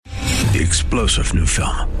The explosive new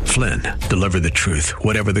film, Flynn, deliver the truth,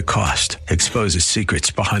 whatever the cost, exposes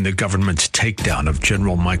secrets behind the government's takedown of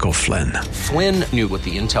General Michael Flynn. Flynn knew what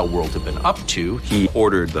the intel world had been up to. He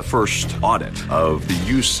ordered the first audit of the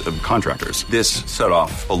use of contractors. This set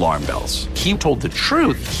off alarm bells. He told the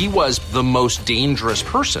truth. He was the most dangerous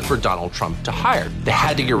person for Donald Trump to hire. They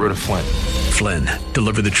had to get rid of Flynn. Flynn,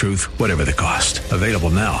 deliver the truth, whatever the cost. Available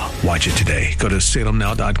now. Watch it today. Go to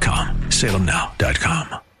salemnow.com.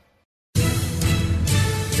 salemnow.com.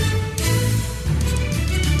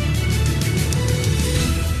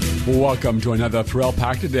 Welcome to another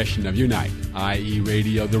thrill-packed edition of Unite, i.e.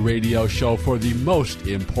 Radio, the radio show for the most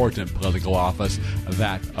important political office,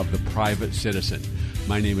 that of the private citizen.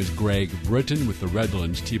 My name is Greg Britton with the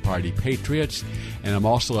Redlands Tea Party Patriots, and I'm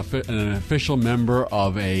also an official member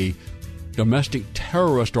of a domestic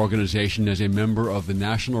terrorist organization as a member of the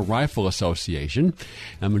National Rifle Association.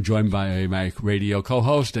 I'm joined by my radio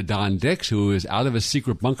co-host, Don Dix, who is out of his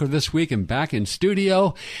secret bunker this week and back in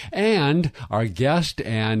studio, and our guest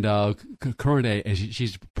and current,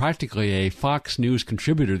 she's practically a Fox News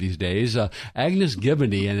contributor these days, Agnes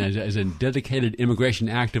Giboney, and as a dedicated immigration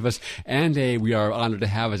activist, and we are honored to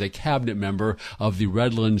have as a cabinet member of the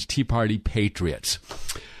Redlands Tea Party Patriots.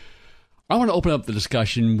 I want to open up the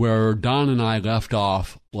discussion where Don and I left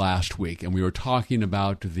off last week, and we were talking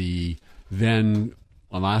about on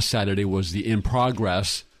last Saturday was the in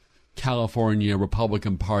progress California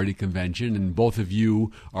Republican Party convention, and both of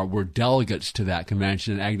you were delegates to that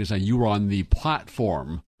convention. And Agnes, you were on the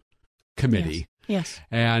platform committee. Yes.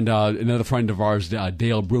 And another friend of ours,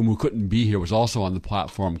 Dale Broom, who couldn't be here, was also on the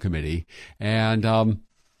platform committee. And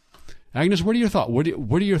Agnes, what are your thoughts?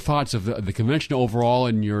 What are your thoughts of the convention overall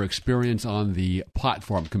and your experience on the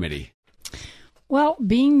platform committee? Well,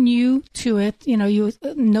 being new to it, you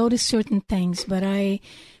notice certain things, but I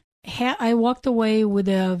walked away with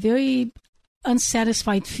a very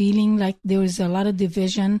unsatisfied feeling, like there was a lot of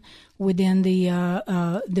division within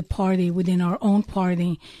the party, within our own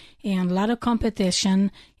party, and a lot of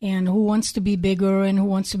competition, and who wants to be bigger and who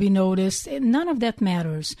wants to be noticed. None of that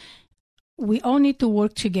matters. We all need to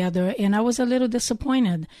work together, and I was a little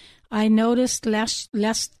disappointed. I noticed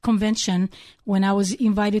last convention when I was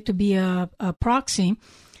invited to be a proxy,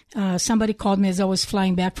 somebody called me as I was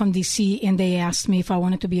flying back from D.C., and they asked me if I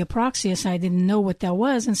wanted to be a proxy. So I didn't know what that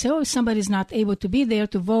was, and said, if somebody's not able to be there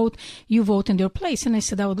to vote, you vote in their place. And I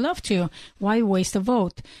said, I would love to. Why waste a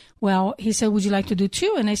vote? Well, he said, would you like to do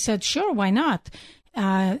two? And I said, sure, why not?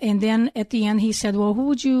 And then at the end, he said, well,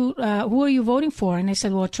 who are you voting for? And I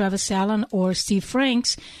said, well, Travis Allen or Steve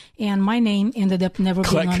Franks. And my name ended up never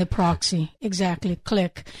being on the proxy. Exactly.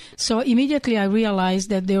 Click. So immediately I realized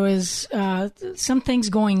that there was some things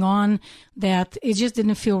going on that it just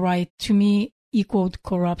didn't feel right. To me, equaled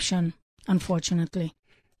corruption, unfortunately.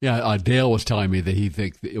 Yeah. Dale was telling me that he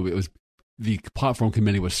thinks it was the platform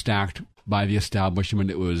committee was stacked by the establishment.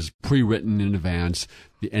 It was pre-written in advance.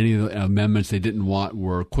 Any of the amendments they didn't want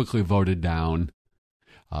were quickly voted down.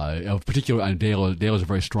 Particularly, Dale is a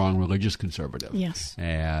very strong religious conservative. Yes.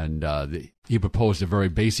 And he proposed a very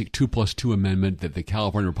basic 2+2 amendment that the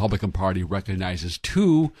California Republican Party recognizes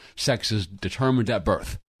two sexes determined at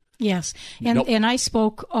birth. Yes, and I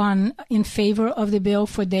spoke in favor of the bill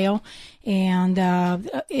for Dale, and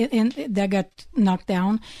that got knocked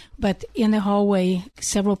down. But in the hallway,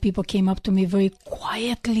 several people came up to me very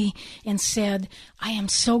quietly and said, I am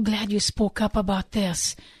so glad you spoke up about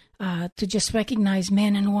this, to just recognize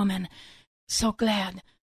men and women. So glad.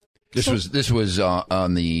 This was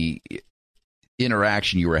on the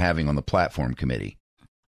interaction you were having on the platform committee.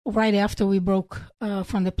 Right after we broke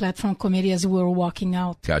from the platform committee as we were walking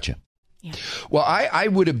out. Gotcha. Yeah. Well, I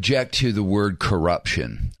would object to the word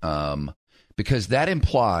corruption because that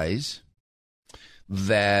implies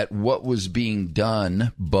that what was being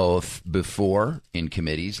done both before in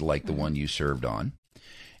committees like the one you served on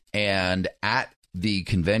and at the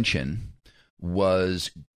convention was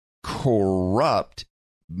corrupt,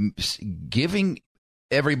 giving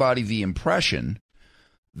everybody the impression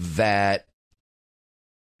that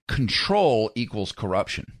control equals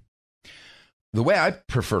corruption. The way I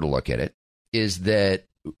prefer to look at it is that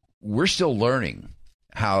we're still learning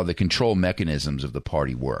how the control mechanisms of the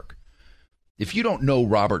party work. If you don't know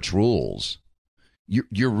Robert's rules,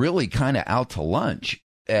 you're really kind of out to lunch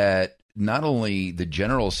at not only the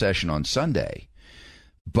general session on Sunday,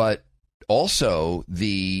 but also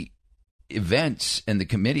the events and the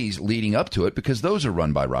committees leading up to it, because those are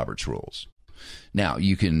run by Robert's rules. Now,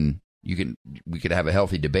 we could have a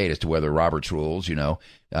healthy debate as to whether Robert's rules,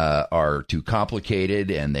 are too complicated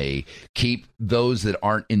and they keep those that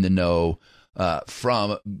aren't in the know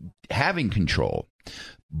from having control.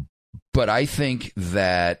 But I think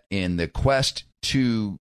that in the quest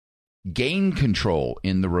to gain control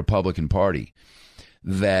in the Republican Party,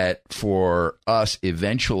 that for us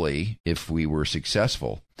eventually, if we were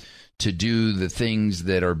successful, to do the things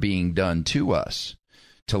that are being done to us,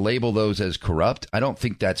 to label those as corrupt, I don't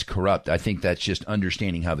think that's corrupt. I think that's just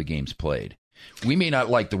understanding how the game's played. We may not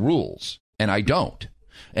like the rules, and I don't.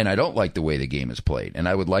 And I don't like the way the game is played. And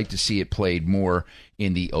I would like to see it played more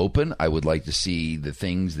in the open. I would like to see the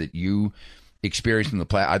things that you experience in the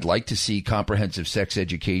platform. I'd like to see comprehensive sex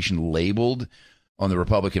education labeled on the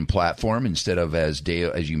Republican platform instead of, as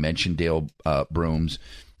you mentioned, Dale Broom's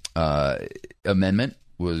amendment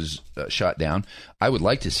was shot down. I would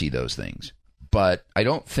like to see those things. But I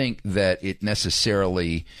don't think that it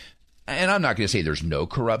necessarily, and I'm not going to say there's no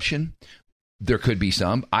corruption. There could be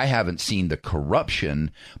some. I haven't seen the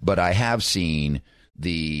corruption, but I have seen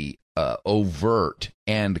the overt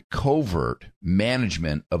and covert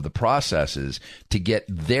management of the processes to get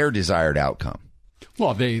their desired outcome.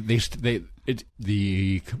 Well,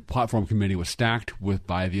 the platform committee was stacked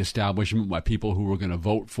by the establishment, by people who were going to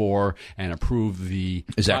vote for and approve the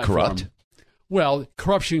Is that platform. Corrupt? Well,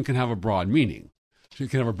 corruption can have a broad meaning. So you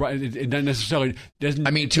can have a broad, it doesn't necessarily doesn't.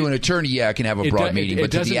 I mean, to an attorney, yeah, it can have a broad meaning, but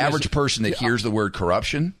to the average person that hears the word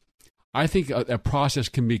corruption, I think a process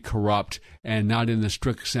can be corrupt and not in the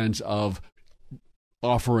strict sense of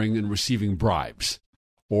offering and receiving bribes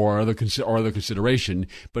or other consideration,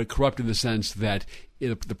 but corrupt in the sense that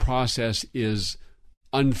the process is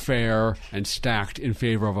unfair and stacked in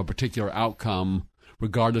favor of a particular outcome,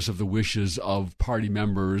 regardless of the wishes of party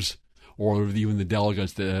members or even the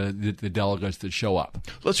delegates, the delegates that show up.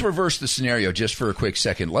 Let's reverse the scenario just for a quick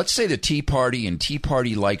second. Let's say the Tea Party and Tea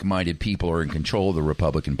Party like-minded people are in control of the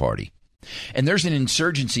Republican Party, and there's an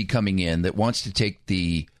insurgency coming in that wants to take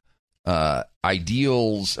the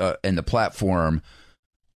ideals and the platform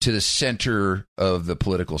to the center of the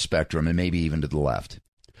political spectrum and maybe even to the left.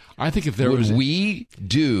 I think if there would we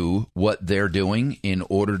do what they're doing in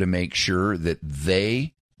order to make sure that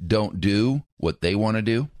they don't do what they want to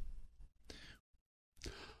do?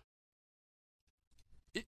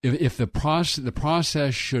 If the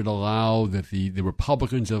process should allow that the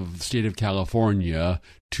Republicans of the state of California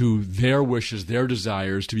to their wishes, their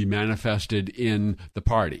desires to be manifested in the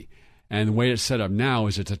party. And the way it's set up now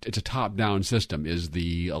is it's a top-down system. Is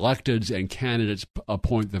the electeds and candidates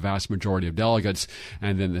appoint the vast majority of delegates,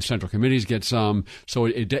 and then the central committees get some. So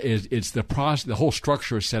it's the process. The whole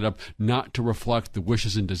structure is set up not to reflect the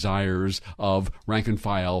wishes and desires of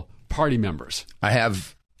rank-and-file party members.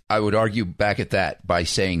 I would argue back at that by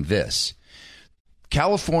saying this.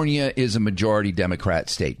 California is a majority Democrat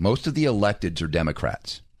state. Most of the electeds are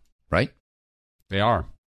Democrats, right? They are.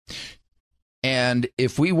 And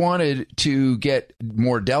if we wanted to get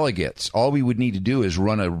more delegates, all we would need to do is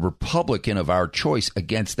run a Republican of our choice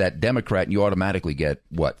against that Democrat, and you automatically get,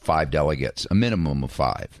 5 delegates, a minimum of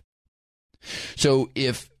 5. So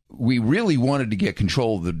if we really wanted to get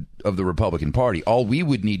control of the Republican Party, all we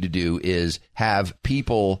would need to do is have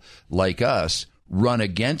people like us run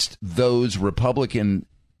against those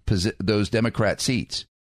those Democrat seats.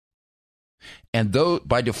 And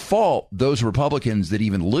by default, those Republicans that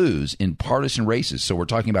even lose in partisan races, so we're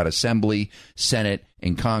talking about Assembly, Senate,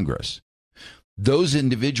 and Congress, those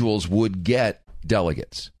individuals would get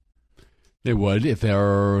delegates. They would, if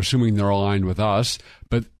they're assuming they're aligned with us.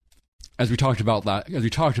 But as we talked about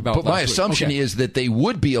but my assumption is that they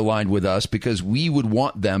would be aligned with us because we would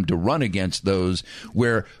want them to run against those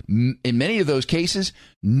where, in many of those cases,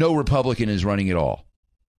 no Republican is running at all.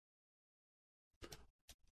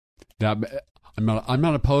 I'm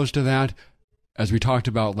not opposed to that. As we talked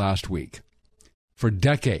about last week, for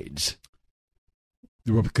decades,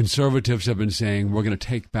 the conservatives have been saying we're going to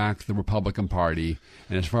take back the Republican Party,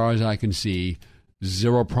 and as far as I can see,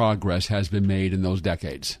 zero progress has been made in those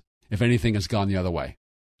decades. If anything, it's gone the other way.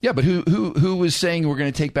 Yeah, but who was saying we're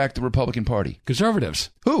going to take back the Republican Party? Conservatives.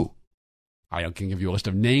 Who? I can give you a list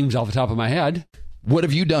of names off the top of my head. What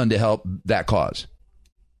have you done to help that cause?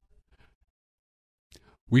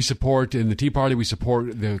 We support, in the Tea Party, we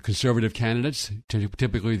support the conservative candidates,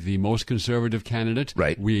 typically the most conservative candidate.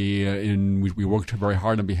 Right. We worked very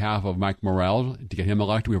hard on behalf of Mike Morrell to get him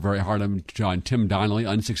elected. We were very hard on Tim Donnelly,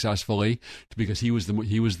 unsuccessfully, because he was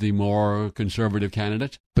the more conservative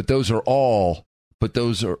candidate. But those are all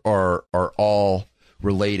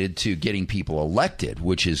related to getting people elected,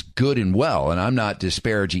 which is good and well. And I'm not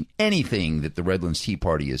disparaging anything that the Redlands Tea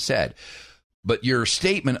Party has said. But your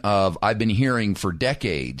statement of, I've been hearing for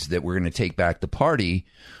decades that we're going to take back the party,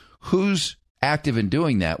 who's active in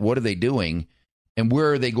doing that? What are they doing? And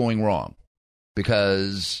where are they going wrong?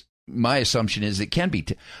 Because my assumption is it can be.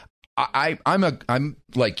 I'm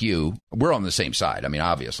like you. We're on the same side. I mean,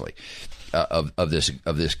 obviously, of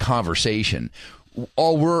this conversation.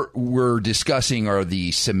 All we're discussing are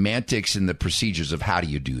the semantics and the procedures of how do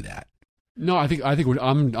you do that. No, I think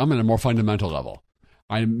I'm at a more fundamental level.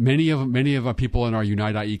 Many of our people in our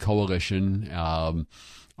Unite IE coalition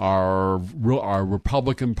are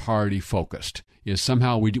Republican Party focused. Is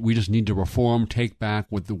somehow we just need to reform, take back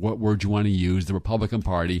what word you want to use, the Republican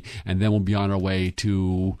Party, and then we'll be on our way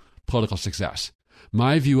to political success.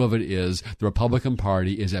 My view of it is the Republican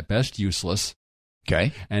Party is at best useless.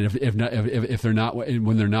 Okay, and if they're not,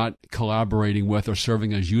 when they're not collaborating with or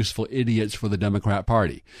serving as useful idiots for the Democrat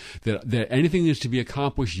Party, that anything that's to be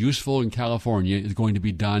accomplished useful in California is going to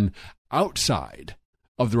be done outside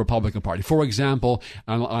of the Republican Party. For example,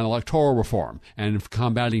 on electoral reform and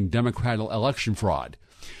combating Democrat election fraud.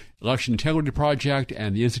 Election Integrity Project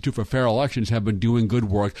and the Institute for Fair Elections have been doing good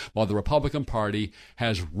work, while the Republican Party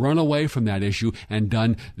has run away from that issue and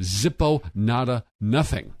done zippo nada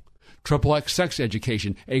nothing. XXX sex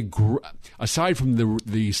education, aside from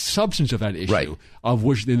the substance of that issue, right, of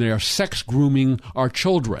which then they are sex grooming our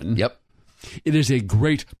children. Yep. It is a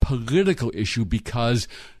great political issue because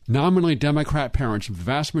nominally Democrat parents, the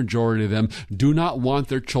vast majority of them, do not want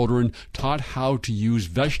their children taught how to use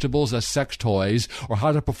vegetables as sex toys or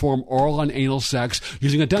how to perform oral and anal sex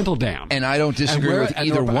using a dental dam. And I don't disagree with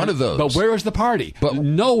either one of those. But where is the party? But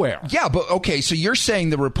nowhere. Yeah, but okay, so you're saying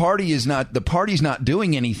the party's not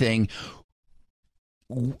doing anything.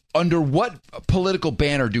 Under what political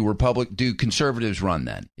banner do conservatives run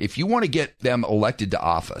then? If you want to get them elected to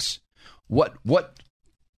office, what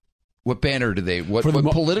banner do they? What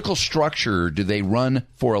political structure do they run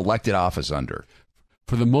for elected office under?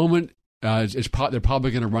 For the moment, they're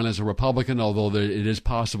probably going to run as a Republican, although it is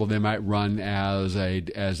possible they might run as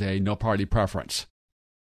a no party preference.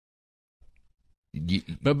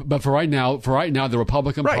 But for right now, the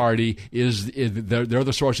Republican Party they're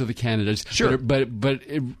the source of the candidates. Sure, but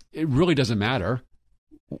it really doesn't matter.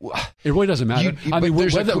 It really doesn't matter.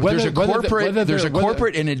 There's a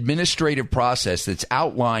corporate and administrative process that's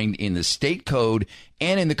outlined in the state code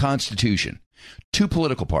and in the Constitution. Two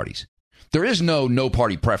political parties. There is no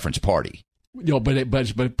party preference party.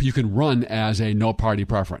 But you can run as a no party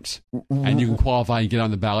preference, and you can qualify and get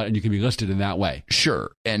on the ballot, and you can be listed in that way.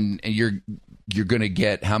 Sure, and you're going to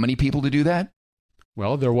get how many people to do that?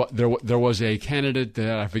 Well, there was a candidate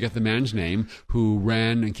that I forget the man's name who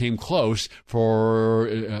ran and came close for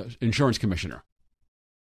insurance commissioner.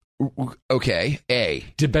 Okay,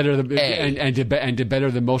 did better than did better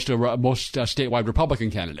than most statewide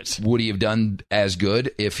Republican candidates. Would he have done as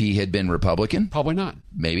good if he had been Republican? Probably not.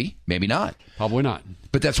 Maybe not. Probably not.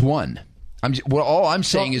 But that's one. All I'm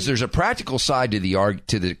saying is there's a practical side to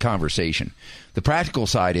the conversation. The practical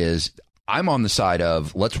side is I'm on the side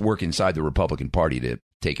of let's work inside the Republican Party to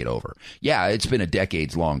take it over. Yeah, it's been a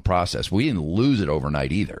decades-long process. We didn't lose it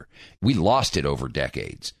overnight either. We lost it over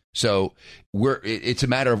decades. So it's a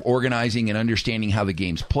matter of organizing and understanding how the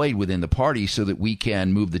game's played within the party so that we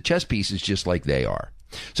can move the chess pieces just like they are.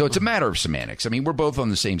 So it's a matter of semantics. I mean, we're both on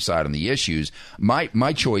the same side on the issues.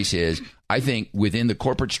 My choice is, I think within the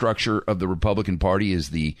corporate structure of the Republican Party is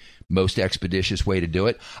the most expeditious way to do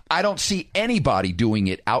it. I don't see anybody doing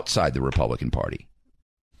it outside the Republican Party.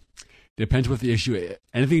 Depends what the issue is.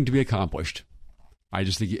 Anything to be accomplished. I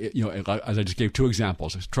just think, as I just gave two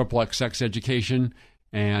examples, XXX sex education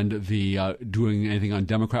and the doing anything on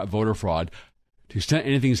Democrat voter fraud. To the extent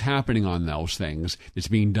anything's happening on those things, it's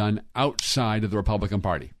being done outside of the Republican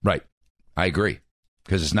Party. Right. I agree.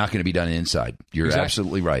 Because it's not going to be done inside. You're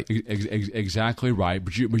absolutely right. Exactly right.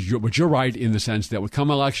 But you're right in the sense that would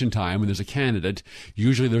come election time when there's a candidate,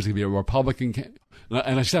 usually there's going to be a Republican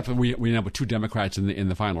and except we end up with two Democrats in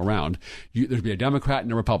the final round, there'd be a Democrat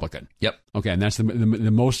and a Republican. Yep. Okay, and that's the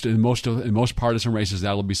most in most partisan races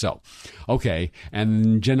that'll be so. Okay,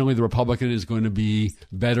 and generally the Republican is going to be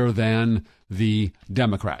better than the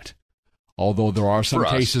Democrat. Although there are some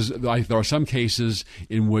cases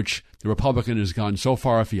in which the Republican has gone so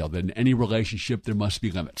far afield that in any relationship there must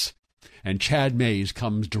be limits. And Chad Mays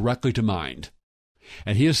comes directly to mind.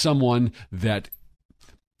 And he is someone that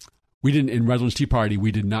we didn't, in Redlands Tea Party,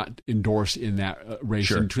 we did not endorse in that race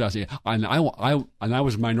in 2008. And I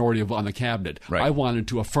was a minority on the cabinet. Right. I wanted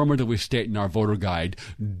to affirmatively state in our voter guide,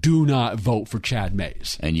 do not vote for Chad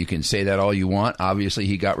Mays. And you can say that all you want. Obviously,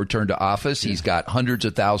 he got returned to office. Yeah. He's got hundreds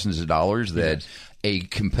of thousands of dollars that a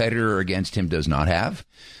competitor against him does not have.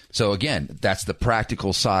 So again, that's the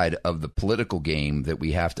practical side of the political game that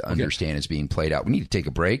we have to understand is being played out. We need to take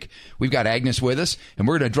a break. We've got Agnes with us, and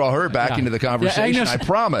we're going to draw her back into the conversation. Agnes, I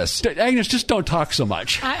promise. Agnes, just don't talk so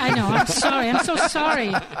much. I know. I'm sorry. I'm so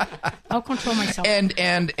sorry. I'll control myself.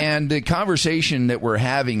 And the conversation that we're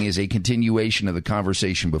having is a continuation of the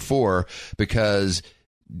conversation before, because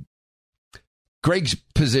Greg's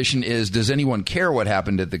position is, does anyone care what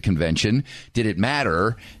happened at the convention? Did it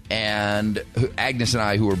matter? And Agnes and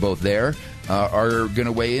I, who are both there, are going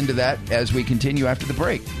to weigh into that as we continue after the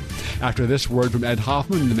break. After this word from Ed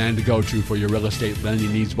Hoffman, the man to go to for your real estate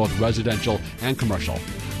lending needs, both residential and commercial.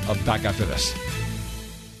 Back after this.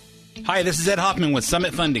 Hi, this is Ed Hoffman with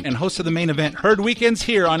Summit Funding and host of the main event, Heard Weekends,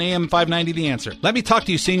 here on AM 590 The Answer. Let me talk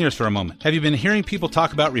to you seniors for a moment. Have you been hearing people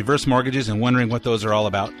talk about reverse mortgages and wondering what those are all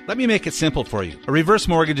about? Let me make it simple for you. A reverse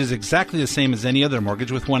mortgage is exactly the same as any other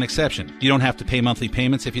mortgage with one exception. You don't have to pay monthly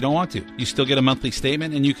payments if you don't want to. You still get a monthly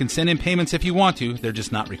statement and you can send in payments if you want to. They're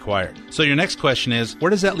just not required. So your next question is, where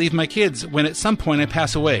does that leave my kids when at some point I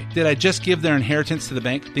pass away? Did I just give their inheritance to the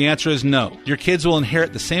bank? The answer is no. Your kids will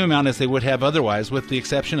inherit the same amount as they would have otherwise, with the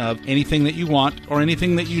exception of anything that you want or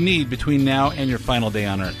anything that you need between now and your final day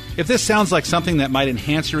on Earth. If this sounds like something that might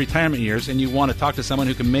enhance your retirement years and you want to talk to someone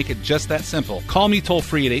who can make it just that simple, call me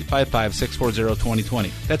toll-free at 855-640-2020.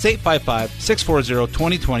 That's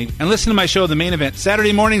 855-640-2020. And listen to my show, The Main Event,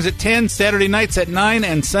 Saturday mornings at 10, Saturday nights at 9,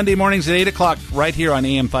 and Sunday mornings at 8 o'clock, right here on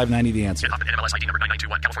AM 590 The Answer. NMLS ID number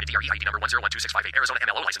 9921, California DRE ID number 1012658, Arizona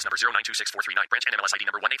MLO license number 0926439, branch NMLS ID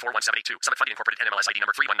number 1841782, Summit Funding Incorporated NMLS ID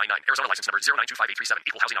number 3199, Arizona license number 0925837,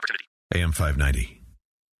 equal housing opportunity. AM 590,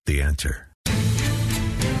 The Answer.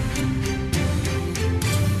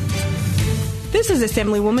 This is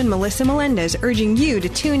Assemblywoman Melissa Melendez urging you to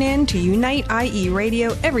tune in to Unite IE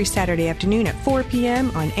Radio every Saturday afternoon at 4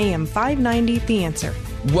 p.m. on AM 590 The Answer.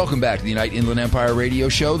 Welcome back to the Unite Inland Empire Radio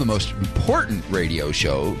Show, the most important radio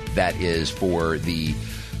show that is for the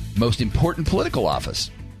most important political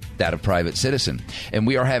office, that of private citizen. And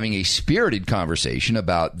we are having a spirited conversation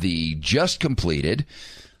about the just completed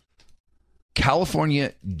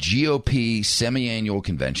California GOP semi-annual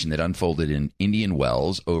convention that unfolded in Indian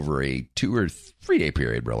Wells over a 2 or 3 day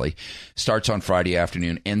period, really. Starts on Friday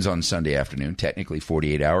afternoon, ends on Sunday afternoon, technically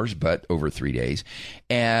 48 hours, but over 3 days.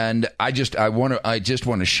 And I just want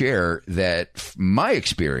to share that my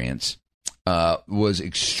experience was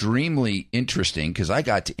extremely interesting because I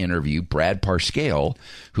got to interview Brad Parscale,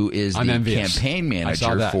 who is the campaign manager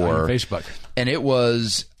on Facebook. And it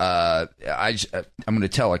was, I'm going to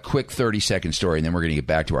tell a quick 30-second story, and then we're going to get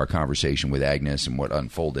back to our conversation with Agnes and what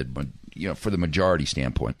unfolded, but, for the majority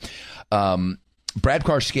standpoint. Brad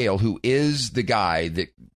Parscale, who is the guy that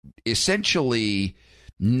essentially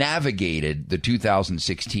navigated the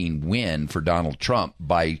 2016 win for Donald Trump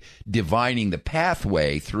by divining the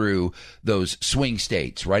pathway through those swing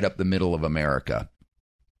states right up the middle of America.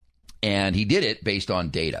 And he did it based on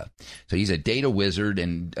data. So he's a data wizard,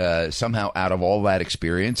 and somehow out of all that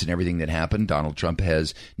experience and everything that happened, Donald Trump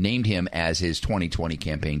has named him as his 2020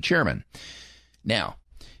 campaign chairman. Now,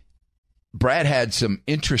 Brad had some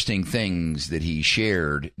interesting things that he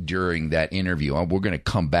shared during that interview. We're going to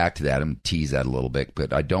come back to that and tease that a little bit,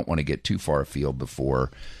 but I don't want to get too far afield before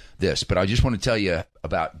this. But I just want to tell you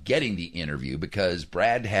about getting the interview, because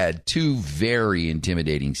Brad had two very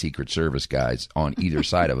intimidating Secret Service guys on either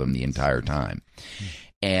side of him the entire time.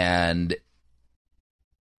 And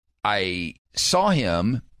I saw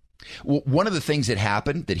him. One of the things that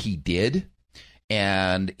happened that he did,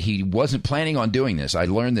 and he wasn't planning on doing this, I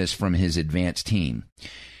learned this from his advanced team.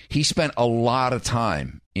 He spent a lot of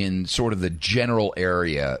time in sort of the general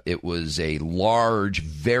area. It was a large,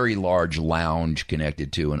 very large lounge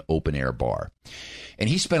connected to an open air bar. And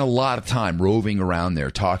he spent a lot of time roving around there,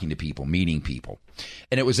 talking to people, meeting people.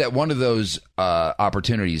 And it was at one of those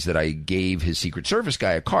opportunities that I gave his Secret Service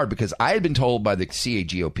guy a card, because I had been told by the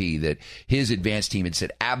CAGOP that his advanced team had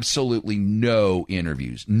said absolutely no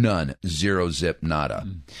interviews, none, zero, zip, nada.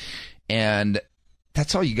 And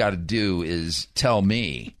that's all you got to do is tell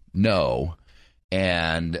me no,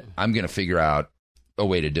 and I'm going to figure out a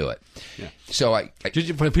way to do it. Yeah. So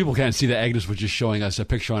people can't see that, Agnes was just showing us a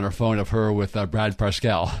picture on her phone of her with Brad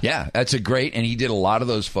Parscale. Yeah, that's a great, and he did a lot of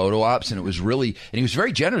those photo ops, and it was really, and he was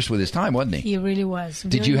very generous with his time, wasn't he? He really was.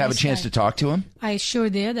 Did you have a chance to talk to him? I sure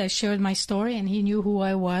did. I shared my story, and he knew who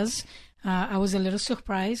I was. I was a little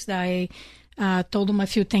surprised. I told him a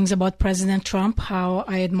few things about President Trump, how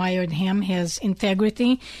I admired him, his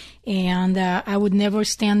integrity, and I would never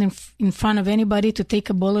stand in front of anybody to take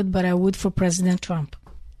a bullet, but I would for President Trump.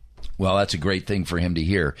 Well, that's a great thing for him to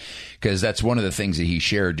hear, because that's one of the things that he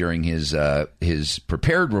shared during his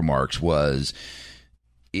prepared remarks was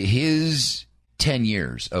his 10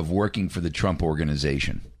 years of working for the Trump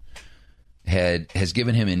organization has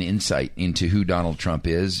given him an insight into who Donald Trump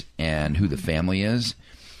is and who the family is.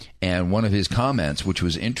 And one of his comments, which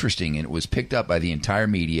was interesting, and it was picked up by the entire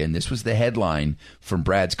media, and this was the headline from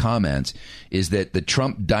Brad's comments, is that the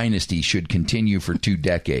Trump dynasty should continue for 2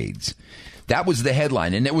 decades. That was the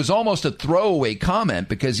headline. And it was almost a throwaway comment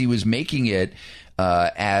because he was making it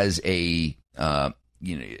as a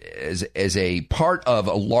part of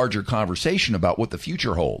a larger conversation about what the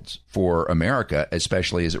future holds for America,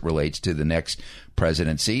 especially as it relates to the next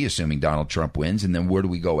presidency, assuming Donald Trump wins. And then where do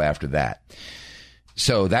we go after that?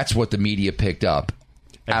 So that's what the media picked up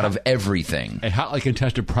out of everything. A hotly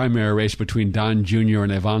contested primary race between Don Jr.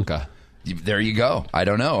 and Ivanka. There you go. I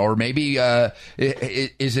don't know. Or maybe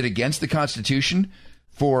is it against the Constitution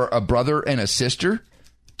for a brother and a sister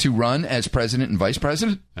to run as president and vice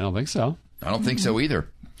president? I don't think so. I don't think so either.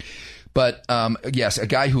 But yes, a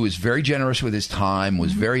guy who was very generous with his time,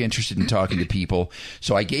 was very interested in talking to people.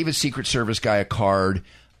 So I gave a Secret Service guy a card.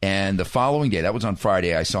 And the following day, that was on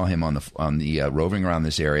Friday, I saw him on the roving around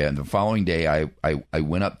this area. And the following day, I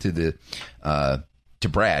went up to to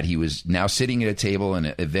Brad. He was now sitting at a table,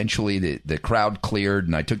 and eventually the crowd cleared,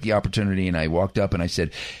 and I took the opportunity, and I walked up and I said,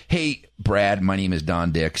 "Hey, Brad, my name is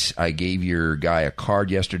Don Dix. I gave your guy a card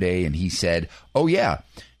yesterday." And he said, "Oh, yeah."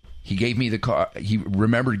 He gave me the card. He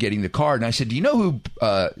remembered getting the card. And I said, "Do you know who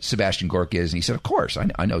Sebastian Gorka is?" And he said, "Of course.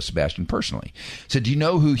 I know Sebastian personally." I said, "Do you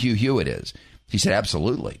know who Hugh Hewitt is?" He said,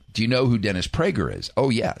 "Absolutely." "Do you know who Dennis Prager is?" "Oh,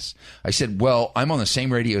 yes." I said, "Well, I'm on the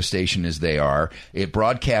same radio station as they are. It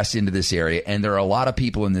broadcasts into this area, and there are a lot of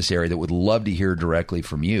people in this area that would love to hear directly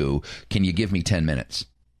from you. Can you give me 10 minutes?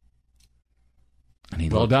 And he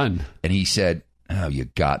well done. And he said, "Oh, you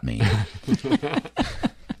got me."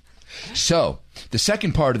 So the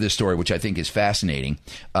second part of this story, which I think is fascinating,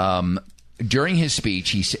 during his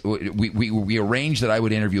speech, we arranged that I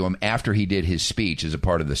would interview him after he did his speech as a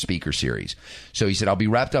part of the speaker series. So he said, "I'll be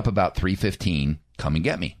wrapped up about 3:15. Come and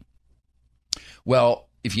get me." Well,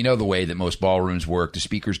 if you know the way that most ballrooms work, the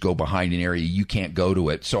speakers go behind an area. You can't go to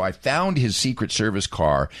it. So I found his Secret Service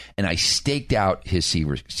car, and I staked out his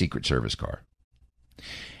Secret Service car.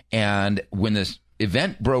 And when this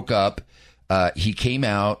event broke up, he came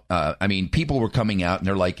out. People were coming out, and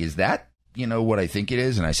they're like, "Is that, what I think it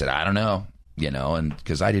is?" And I said, "I don't know, and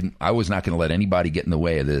because I was not going to let anybody get in the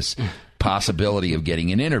way of this possibility of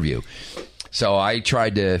getting an interview. So I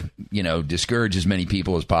tried to, discourage as many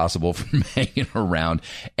people as possible from hanging around.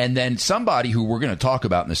 And then somebody who we're going to talk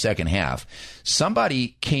about in the second half,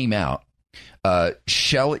 somebody came out.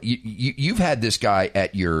 Shelley, you've had this guy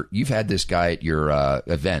at your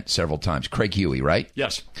event several times, Craig Huey, right?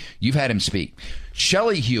 Yes. You've had him speak.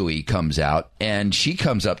 Shelley Huey comes out, and she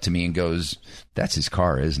comes up to me and goes, "That's his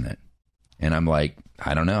car, isn't it?" And I'm like,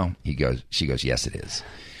 "I don't know." She goes, "Yes, it is."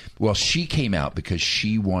 Well, she came out because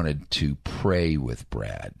she wanted to pray with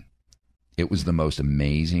Brad. It was the most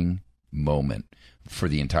amazing moment for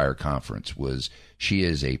the entire conference. She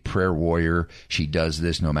is a prayer warrior. She does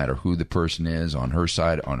this no matter who the person is on her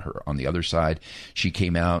side, on the other side. She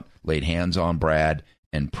came out, laid hands on Brad,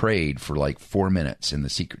 and prayed for like 4 minutes, and the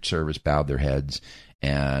Secret Service bowed their heads,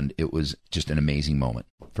 and it was just an amazing moment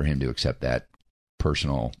for him to accept that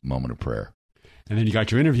personal moment of prayer. And then you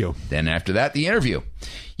got your interview. Then after that, the interview.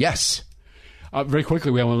 Yes. Very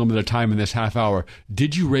quickly, we have a little bit of time in this half hour.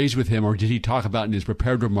 Did you raise with him, or did he talk about in his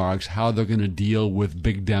prepared remarks how they're going to deal with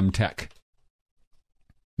Big Dem Tech?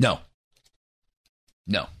 No.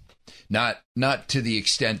 Not to the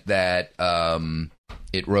extent that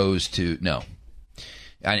it rose to, no.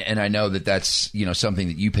 And I know that that's, something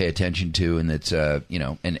that you pay attention to, and that's, and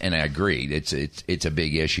I agree. It's a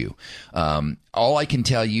big issue. All I can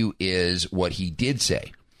tell you is what he did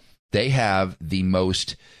say. They have the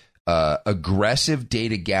most aggressive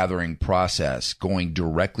data gathering process going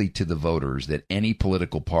directly to the voters that any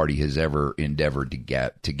political party has ever endeavored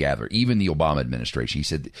to gather, even the Obama administration. He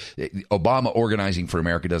said Obama Organizing for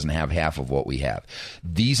America doesn't have half of what we have.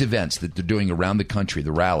 These events that they're doing around the country,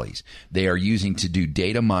 the rallies, they are using to do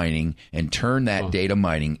data mining and turn that data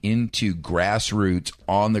mining into grassroots,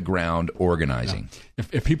 on the ground organizing. Yeah.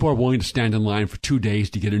 If people are willing to stand in line for 2 days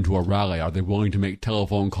to get into a rally, are they willing to make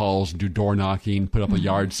telephone calls and do door knocking, put up a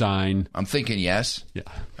yard sign? I'm thinking yes. Yeah.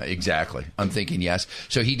 Exactly. I'm thinking yes.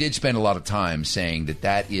 So he did spend a lot of time saying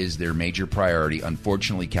that is their major priority.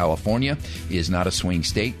 Unfortunately, California is not a swing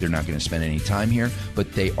state. They're not going to spend any time here,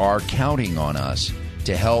 but they are counting on us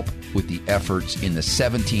to help with the efforts in the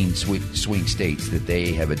 17 swing states that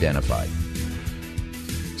they have identified.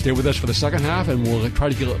 Stay with us for the second half, and we'll try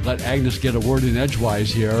to let Agnes get a word in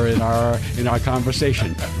edgewise here in our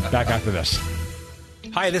conversation. Back after this.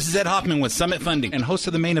 Hi, this is Ed Hoffman with Summit Funding and host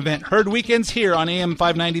of the main event, Heard Weekends, here on AM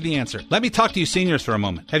 590 The Answer. Let me talk to you seniors for a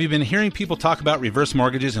moment. Have you been hearing people talk about reverse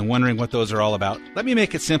mortgages and wondering what those are all about? Let me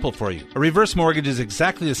make it simple for you. A reverse mortgage is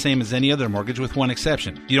exactly the same as any other mortgage with one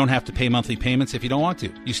exception. You don't have to pay monthly payments if you don't want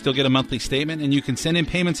to. You still get a monthly statement, and you can send in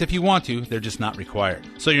payments if you want to. They're just not required.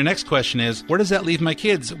 So your next question is, where does that leave my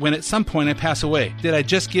kids when at some point I pass away? Did I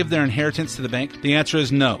just give their inheritance to the bank? The answer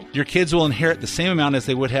is no. Your kids will inherit the same amount as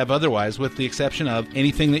they would have otherwise, with the exception of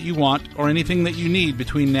anything that you want or anything that you need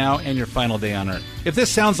between now and your final day on Earth. If this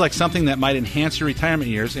sounds like something that might enhance your retirement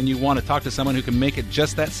years and you want to talk to someone who can make it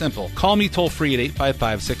just that simple, call me toll-free at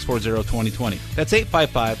 855-640-2020. That's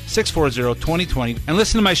 855-640-2020. And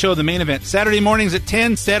listen to my show, The Main Event, Saturday mornings at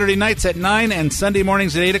 10, Saturday nights at 9, and Sunday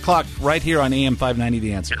mornings at 8 o'clock, right here on AM 590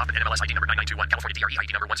 The Answer. Hoffman, NMLS ID number 9921, California DRE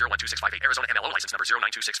ID number 101268, Arizona MLO license number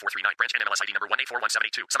 0926439, branch NMLS ID number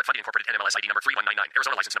 1841782, Summit Funding Incorporated NMLS ID number 3199,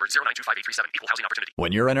 Arizona license number 0925837, equal housing opportunity.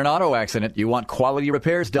 When you're in an auto accident, you want quality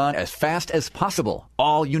repairs done as fast as possible.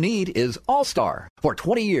 All you need is All-Star. For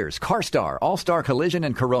 20 years, CarStar, All-Star Collision,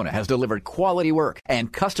 and Corona has delivered quality work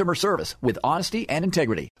and customer service with honesty and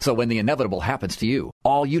integrity. So when the inevitable happens to you,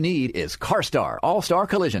 all you need is CarStar, All-Star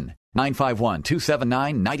Collision.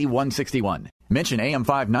 951-279-9161. Mention AM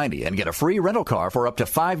 590 and get a free rental car for up to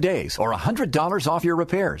 5 days or $100 off your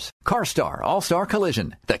repairs. CarStar All-Star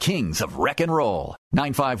Collision, the kings of wreck and roll.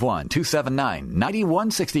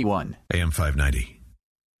 951-279-9161. AM 590,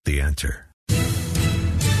 The Answer.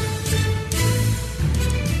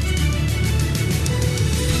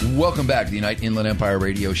 Welcome back to the Unite Inland Empire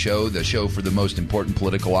Radio Show, the show for the most important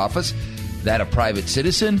political office, that of private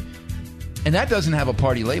citizen. And that doesn't have a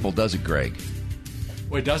party label, does it, Greg?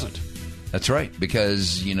 Well, it doesn't. That's right,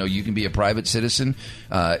 because, you can be a private citizen.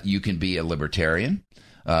 You can be a libertarian.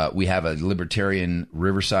 We have a libertarian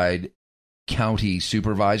Riverside County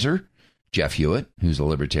supervisor, Jeff Hewitt, who's a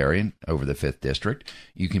libertarian over the 5th District.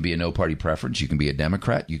 You can be a no-party preference. You can be a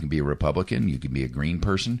Democrat. You can be a Republican. You can be a Green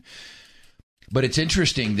person. But it's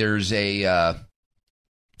interesting. There's a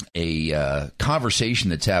conversation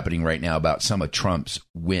that's happening right now about some of Trump's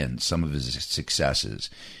wins, some of his successes.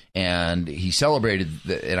 And he celebrated,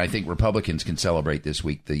 and I think Republicans can celebrate this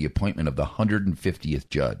week, the appointment of the 150th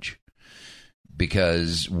judge.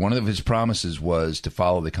 Because one of his promises was to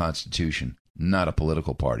follow the Constitution, not a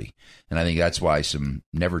political party. And I think that's why some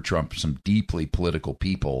deeply political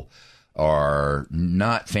people are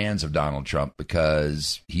not fans of Donald Trump,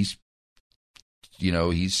 because he's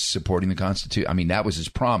supporting the Constitution. I mean, that was his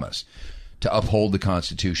promise, to uphold the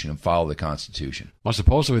Constitution and follow the Constitution. Well,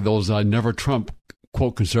 supposedly those never Trump,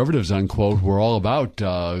 quote, conservatives, unquote, were all about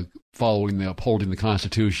upholding the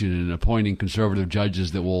Constitution and appointing conservative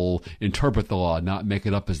judges that will interpret the law, not make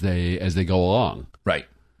it up as they go along. Right.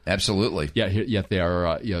 Absolutely. Yeah. Yet they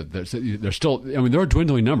are. They're still. I mean, they're a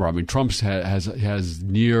dwindling number. I mean, Trump's has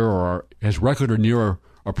record or near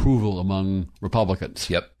approval among Republicans.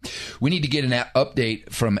 Yep. We need to get an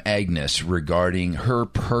update from Agnes regarding her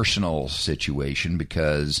personal situation,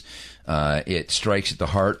 because it strikes at the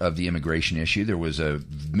heart of the immigration issue. There was a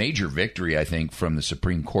major victory, I think, from the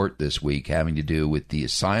Supreme Court this week having to do with the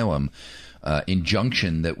asylum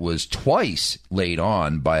injunction that was twice laid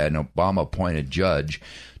on by an Obama-appointed judge,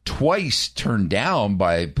 twice turned down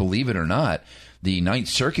by, believe it or not, the Ninth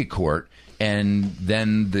Circuit Court. And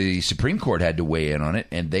then the Supreme Court had to weigh in on it,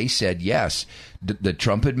 and they said, yes, the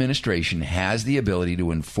Trump administration has the ability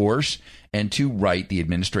to enforce and to write the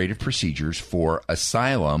administrative procedures for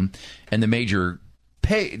asylum. And the major,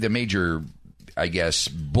 I guess,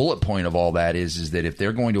 bullet point of all that is that if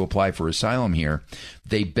they're going to apply for asylum here,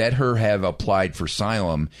 they better have applied for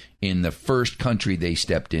asylum in the first country they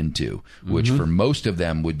stepped into, which for most of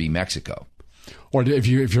them would be Mexico. Or if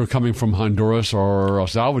you're coming from Honduras or El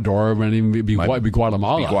Salvador, it might even be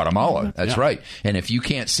Guatemala. Guatemala, that's right. And if you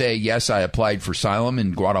can't say, yes, I applied for asylum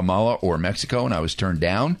in Guatemala or Mexico and I was turned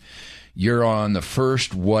down, you're on the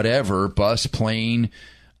first whatever, bus, plane,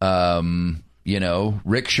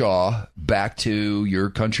 rickshaw back to your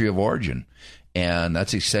country of origin. And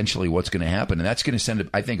that's essentially what's going to happen. And that's going to send,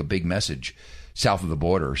 I think, a big message south of the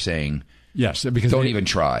border saying, yes, because don't even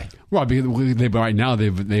try. Well, because right now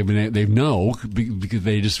they know because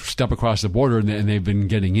they just step across the border and they've been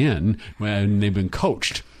getting in, and they've been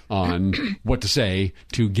coached on what to say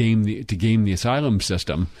to game the asylum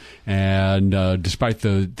system. And despite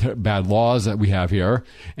the bad laws that we have here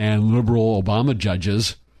and liberal Obama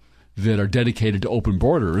judges that are dedicated to open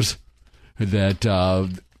borders, that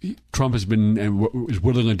Trump has been is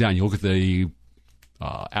whittling it down. You look at the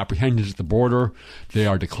apprehensions at the border. They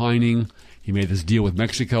are declining. He made this deal with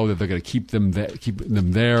Mexico that they're going to keep them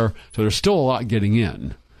there. So there's still a lot getting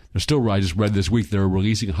in. There's still, I just read this week, they're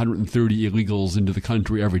releasing 130 illegals into the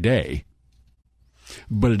country every day.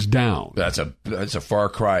 But it's down. That's a far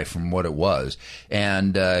cry from what it was.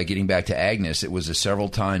 And getting back to Agnes, it was a several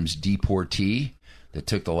times deportee that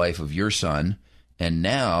took the life of your son. And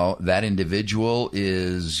now that individual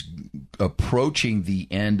is approaching the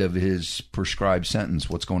end of his prescribed sentence.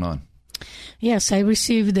 What's going on? Yes, we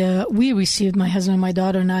received, my husband and my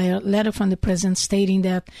daughter and I, a letter from the president stating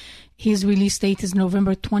that his release date is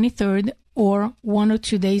November 23rd or 1 or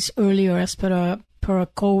 2 days earlier as per a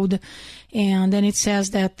code. And then it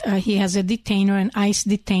says that he has a detainer, an ICE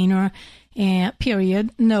detainer,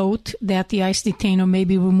 period. Note that the ICE detainer may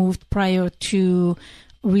be removed prior to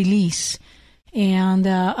release. And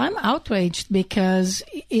I'm outraged because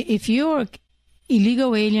if you're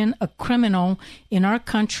illegal alien, a criminal in our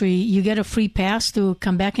country, you get a free pass to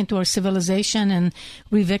come back into our civilization and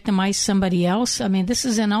re-victimize somebody else. I mean, this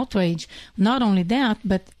is an outrage. Not only that,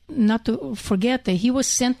 but not to forget that he was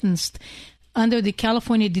sentenced under the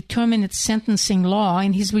California Determinate Sentencing Law,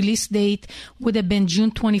 and his release date would have been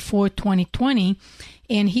June 24, 2020.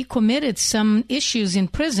 And he committed some issues in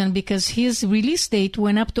prison because his release date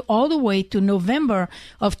went up to all the way to November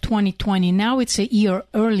of 2020. Now it's a year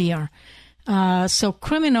earlier. So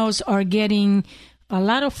criminals are getting a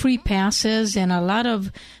lot of free passes and a lot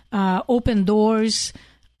of open doors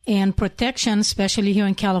and protection, especially here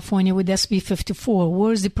in California with SB 54.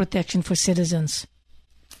 Where's the protection for citizens?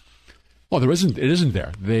 Well, there isn't. It isn't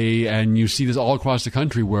there. And you see this all across the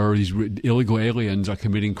country where these illegal aliens are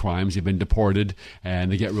committing crimes. They've been deported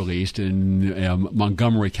and they get released. In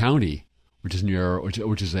Montgomery County, which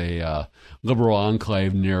is a liberal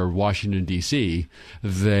enclave near Washington D.C.,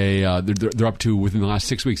 they're up to, within the last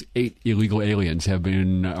 6 weeks, 8 illegal aliens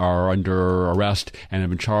are under arrest and have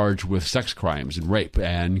been charged with sex crimes and rape,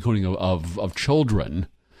 and including of children.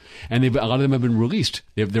 And a lot of them have been released.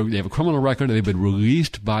 They have a criminal record, and they've been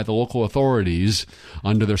released by the local authorities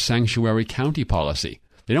under their sanctuary county policy.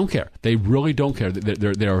 They don't care. They really don't care.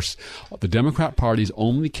 The Democrat Party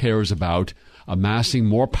only cares about amassing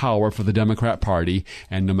more power for the Democrat Party,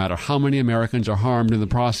 and no matter how many Americans are harmed in the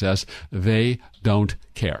process, they don't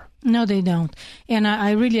care. No, they don't. And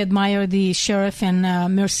I really admire the sheriff in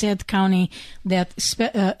Merced County that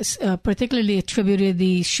particularly attributed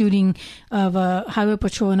the shooting of a highway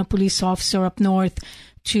patrol and a police officer up north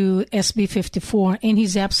to SB 54. And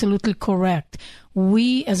he's absolutely correct.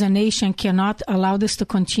 We as a nation cannot allow this to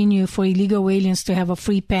continue for illegal aliens to have a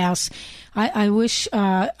free pass. I wish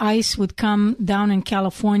ICE would come down in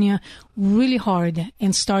California really hard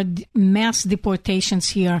and start mass deportations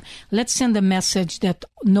here. Let's send a message that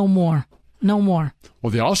no more. No more.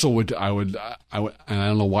 Well, they also would, and I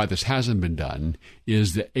don't know why this hasn't been done,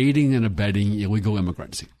 is the aiding and abetting illegal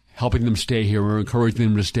immigrants, helping them stay here or encouraging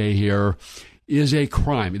them to stay here, is a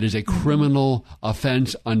crime. It is a criminal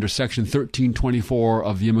offense under Section 1324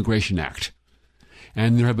 of the Immigration Act.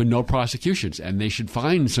 And there have been no prosecutions, and they should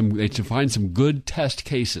find some good test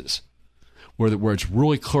cases where it's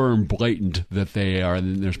really clear and blatant that they are,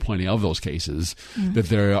 and there's plenty of those cases, that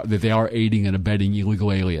they are aiding and abetting illegal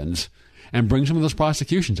aliens, and bring some of those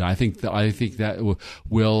prosecutions. I think that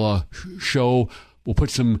will put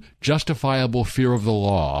some justifiable fear of the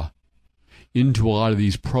law into a lot of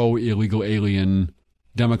these pro-illegal alien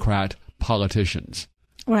Democrat politicians.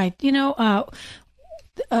 Right.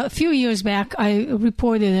 A few years back, I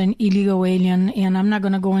reported an illegal alien, and I'm not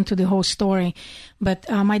going to go into the whole story, but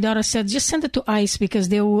my daughter said, just send it to ICE because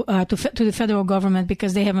to the federal government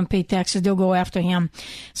because they haven't paid taxes. They'll go after him.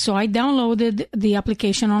 So I downloaded the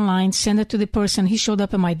application online, sent it to the person. He showed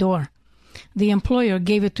up at my door. The employer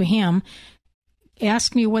gave it to him.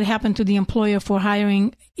 Ask me what happened to the employer for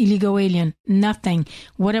hiring illegal alien. Nothing.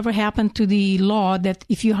 Whatever happened to the law that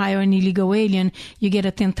if you hire an illegal alien, you get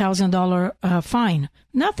a $10,000 fine.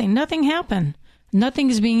 Nothing. Nothing happened.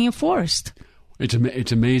 Nothing is being enforced.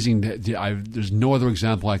 It's amazing that there's no other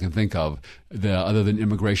example I can think of other than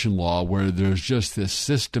immigration law where there's just this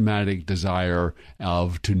systematic desire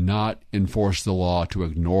to not enforce the law, to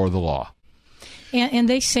ignore the law. And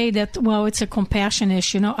they say that, well, it's a compassion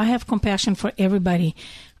issue. I have compassion for everybody.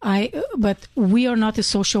 But we are not the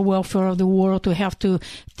social welfare of the world to have to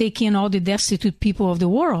take in all the destitute people of the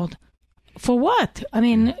world. For what? I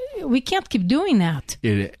mean, we can't keep doing that.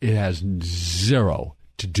 It has zero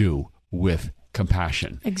to do with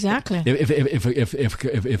compassion. Exactly.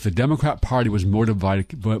 If the Democrat Party was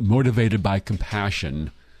motivated by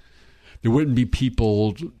compassion, there wouldn't be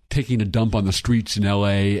people taking a dump on the streets in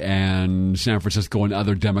L.A. and San Francisco and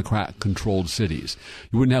other Democrat-controlled cities.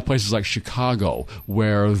 You wouldn't have places like Chicago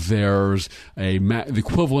where there's the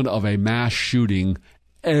equivalent of a mass shooting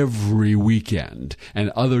every weekend,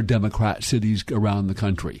 and other Democrat cities around the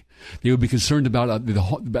country. They would be concerned about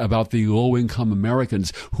the low-income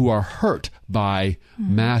Americans who are hurt by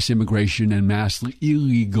mass immigration and mass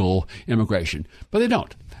illegal immigration, but they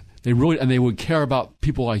don't. They would care about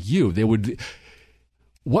people like you.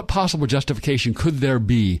 What possible justification could there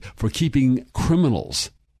be for keeping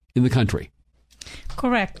criminals in the country?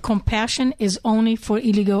 Correct. Compassion is only for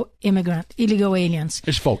illegal aliens.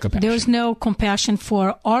 It's full compassion. There's no compassion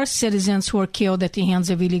for our citizens who are killed at the hands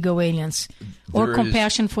of illegal aliens, or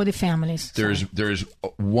compassion for the families. There's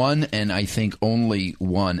one, and I think only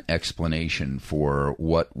one explanation for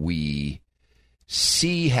what we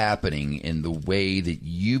see happening in the way that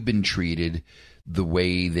you've been treated, the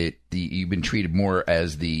way that you've been treated more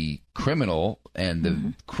as the criminal, and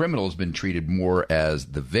the criminal's been treated more as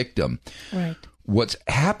the victim. Right. What's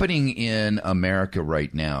happening in America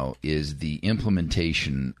right now is the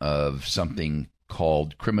implementation of something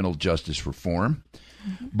called criminal justice reform,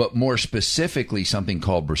 but more specifically something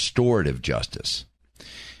called restorative justice.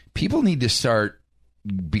 People need to start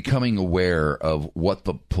becoming aware of what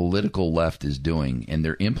the political left is doing, and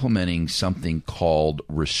they're implementing something called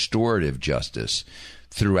restorative justice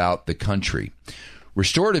throughout the country.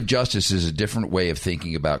 Restorative justice is a different way of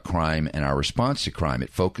thinking about crime and our response to crime. It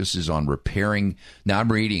focuses on repairing. Now, I'm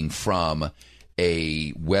reading from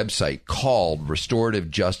a website called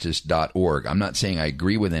restorativejustice.org. I'm not saying I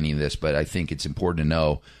agree with any of this, but I think it's important to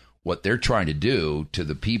know what they're trying to do to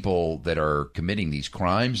the people that are committing these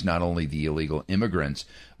crimes, not only the illegal immigrants,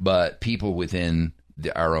 but people within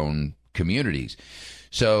our own communities.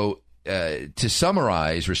 So, to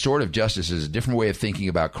summarize, restorative justice is a different way of thinking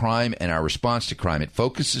about crime and our response to crime. It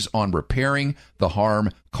focuses on repairing the harm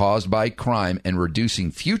caused by crime and reducing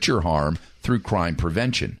future harm through crime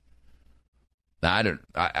prevention. Now,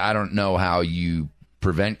 I don't know how you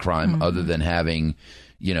prevent crime other than having,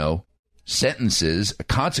 sentences,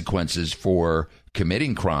 consequences for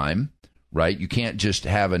committing crime. Right? You can't just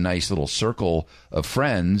have a nice little circle of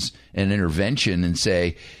friends and intervention and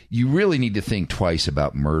say, you really need to think twice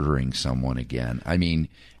about murdering someone again. I mean,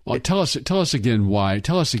 tell us again why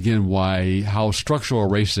how structural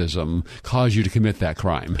racism caused you to commit that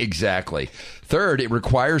crime. Exactly. Third, it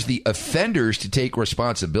requires the offenders to take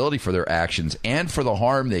responsibility for their actions and for the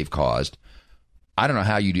harm they've caused. I don't know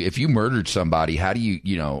how you do. If you murdered somebody, how do you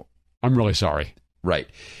I'm really sorry. Right.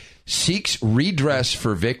 Seeks redress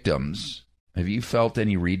for victims. Have you felt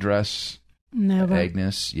any redress? Never.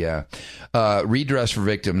 Agnes? Yeah. Redress for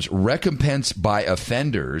victims. Recompense by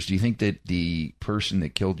offenders. Do you think that the person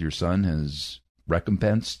that killed your son has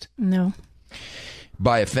recompensed? No.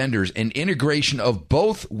 By offenders. And integration of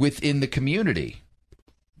both within the community.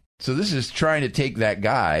 So this is trying to take that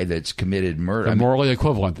guy that's committed murder. They're morally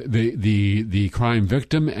equivalent. The crime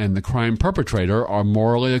victim and the crime perpetrator are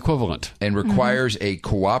morally equivalent. And requires a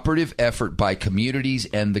cooperative effort by communities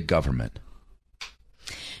and the government.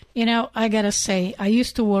 I got to say, I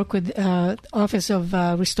used to work with Office of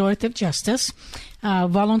Restorative Justice,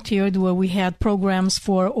 volunteered where we had programs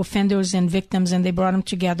for offenders and victims, and they brought them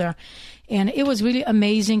together. And it was really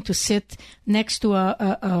amazing to sit next to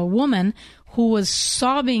a woman who was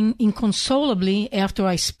sobbing inconsolably after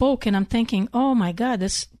I spoke. And I'm thinking, oh, my God,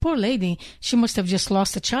 this poor lady, she must have just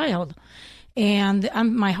lost a child. And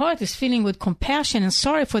my heart is filling with compassion and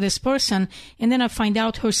sorry for this person. And then I find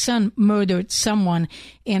out her son murdered someone.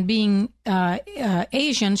 And being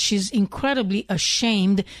Asian, she's incredibly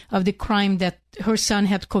ashamed of the crime that her son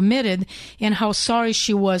had committed and how sorry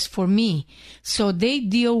she was for me. So they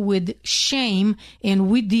deal with shame, and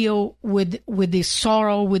we deal with the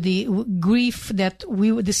sorrow, with the grief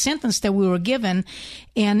the sentence that we were given.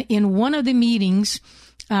 And in one of the meetings,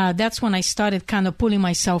 that's when I started kind of pulling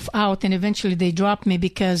myself out, and eventually they dropped me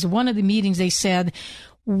because one of the meetings they said,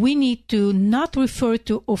 we need to not refer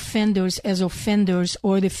to offenders as offenders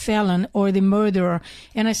or the felon or the murderer.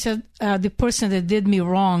 And I said, the person that did me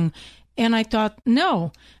wrong. And I thought,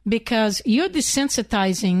 no, because you're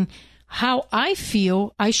desensitizing how I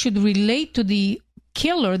feel I should relate to the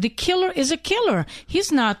killer. The killer is a killer.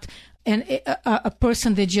 He's not a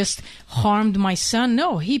person that just harmed my son.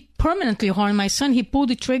 No, he permanently harmed my son. He pulled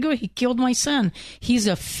the trigger. He killed my son. He's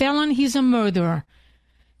a felon. He's a murderer.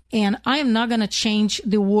 And I am not going to change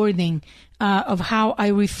the wording of how I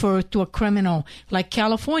refer to a criminal. Like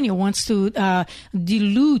California wants to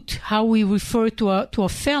dilute how we refer to a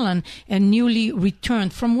felon and newly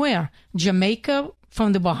returned from where? Jamaica?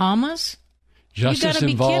 From the Bahamas?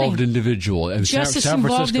 Justice-involved individual. And San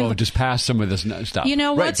Francisco just passed some of this stuff. You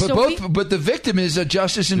know what? Right, but the victim is a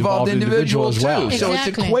justice-involved individual as well. Too.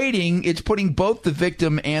 Exactly. So it's putting both the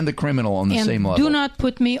victim and the criminal on the same level. Do not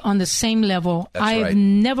put me on the same level. I've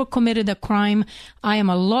never committed a crime. I am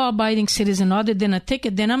a law-abiding citizen. Other than a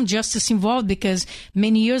ticket, then I'm justice-involved because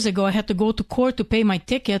many years ago I had to go to court to pay my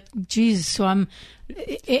ticket. Jeez, so I'm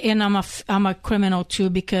a criminal too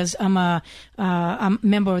because I'm a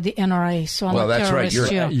member of the NRA. So I'm a terrorist.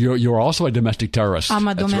 Right. You're also a domestic terrorist. I'm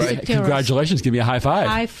a domestic terrorist. Congratulations! Give me a high five.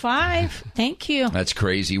 High five! Thank you. That's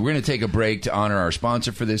crazy. We're going to take a break to honor our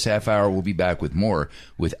sponsor for this half hour. We'll be back with more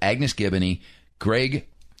with Agnes Giboney, Greg,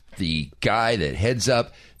 the guy that heads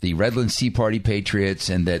up the Redlands Tea Party Patriots,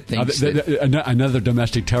 and that thinks another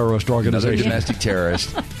domestic terrorist organization. Another domestic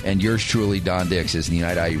terrorist, and yours truly, Don Dix, as the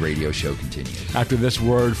United IE radio show continues. After this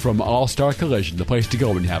word from All Star Collision, the place to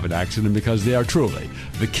go when you have an accident, because they are truly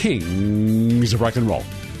the kings of rock and roll.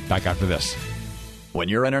 Back after this. When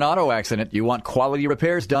you're in an auto accident, you want quality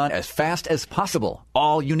repairs done as fast as possible.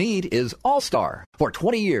 All you need is All-Star. For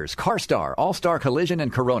 20 years, CarStar, All-Star Collision,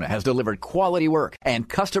 and Corona has delivered quality work and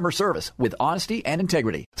customer service with honesty and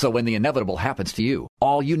integrity. So when the inevitable happens to you,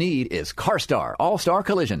 all you need is CarStar, All-Star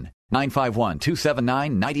Collision.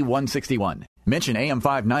 951-279-9161. Mention AM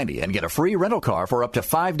 590 and get a free rental car for up to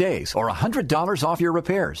 5 days or $100 off your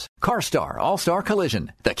repairs. CarStar All-Star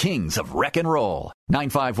Collision, the kings of wreck and roll.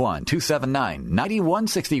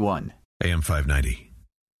 951-279-9161. AM 590,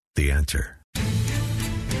 The Answer.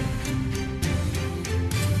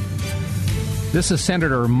 This is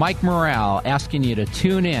Senator Mike Morale asking you to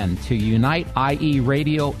tune in to Unite IE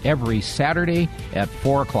Radio every Saturday at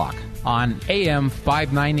 4 o'clock on AM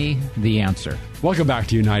 590, The Answer. Welcome back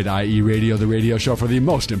to Unite IE Radio, the radio show for the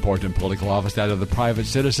most important political office, that of the private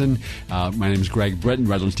citizen. My name is Greg Britton,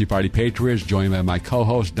 Redlands Tea Party Patriots, joined by my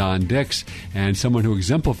co-host, Don Dix, and someone who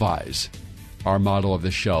exemplifies our motto of the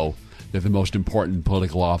show, that the most important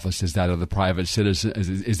political office is that of the private citizen.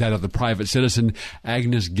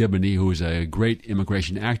 Agnes Giboney, who is a great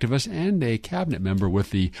immigration activist and a cabinet member with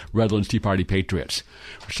the Redlands Tea Party Patriots.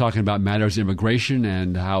 We're talking about matters of immigration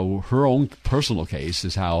and how her own personal case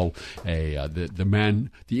is how the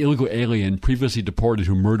illegal alien previously deported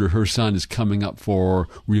who murdered her son is coming up for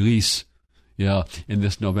release. In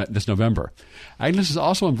this November. Agnes is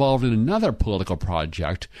also involved in another political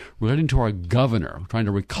project relating to our governor, trying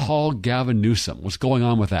to recall Gavin Newsom. What's going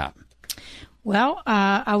on with that? Well,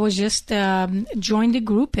 I was just joined the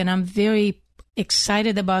group, and I'm very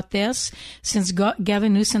excited about this. Since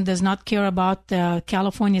Gavin Newsom does not care about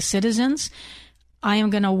California citizens, I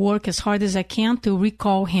am going to work as hard as I can to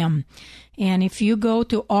recall him. And if you go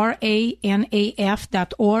to ranaf.org,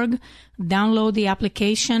 download the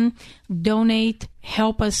application, donate,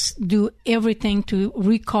 help us do everything to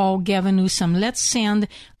recall Gavin Newsom. Let's send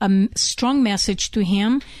a strong message to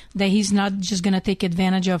him that he's not just going to take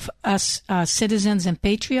advantage of us citizens and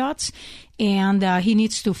patriots, and he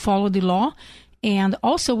needs to follow the law. And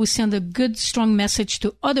also we send a good, strong message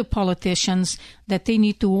to other politicians that they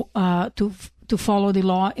need to follow the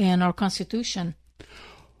law and our Constitution.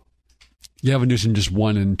 Gavin Newsom just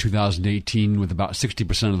won in 2018 with about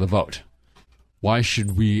 60% of the vote. Why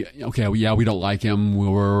should we? Okay, we don't like him.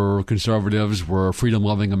 We're conservatives. We're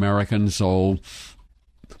freedom-loving Americans. But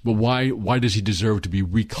why does he deserve to be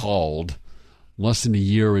recalled less than a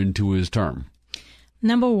year into his term?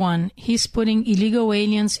 Number one, he's putting illegal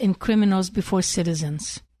aliens and criminals before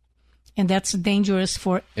citizens, and that's dangerous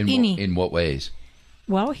for In what ways?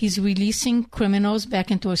 Well, he's releasing criminals back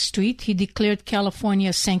into a street. He declared California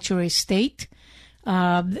a sanctuary state,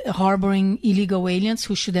 harboring illegal aliens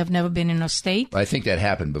who should have never been in our state. I think that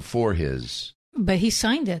happened before his... But he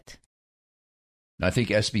signed it. I think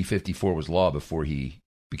SB 54 was law before he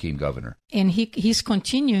became governor. And he's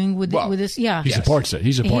continuing with this. Yeah, he supports it.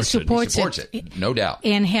 He supports it, no doubt.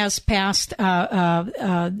 And has passed...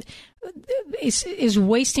 is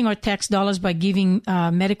wasting our tax dollars by giving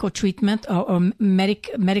medical treatment or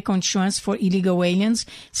medical insurance for illegal aliens,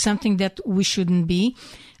 something that we shouldn't be.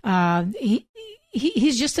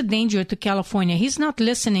 He's just a danger to California. He's not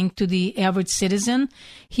listening to the average citizen.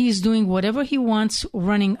 He's doing whatever he wants,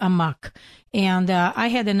 running amok. And I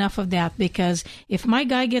had enough of that, because if my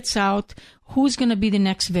guy gets out, who's going to be the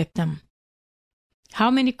next victim? How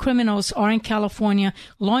many criminals are in California?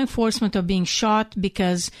 Law enforcement are being shot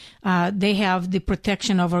because they have the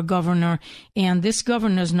protection of our governor, and this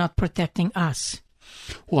governor is not protecting us.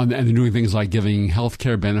 Well, and they're doing things like giving health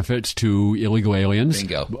care benefits to illegal aliens.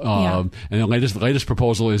 Bingo. And the latest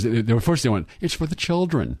proposal is first they went, it's for the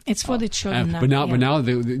children. It's for the children. But now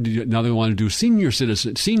they want to do senior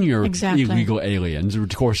exactly. illegal aliens. Of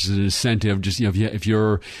course, it's an incentive. Just if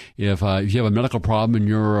you have a medical problem and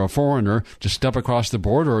you're a foreigner, just step across the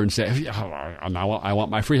border and say, I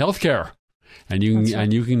want my free health care. And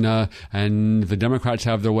you can, and the Democrats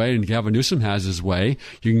have their way, and Gavin Newsom has his way.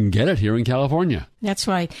 You can get it here in California. That's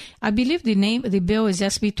right. I believe the bill is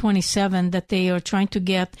SB 27 that they are trying to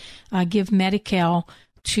give Medi-Cal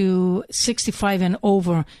to 65 and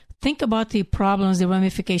over. Think about the problems, the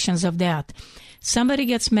ramifications of that. Somebody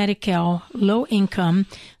gets Medi-Cal, low income.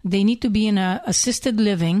 They need to be in a assisted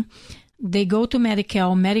living. They go to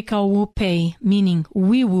Medi-Cal. Medi-Cal will pay, meaning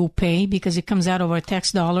we will pay because it comes out of our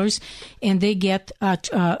tax dollars, and they get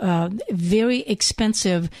very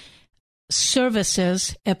expensive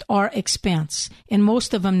services at our expense. And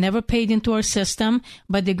most of them never paid into our system,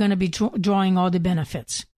 but they're going to be drawing all the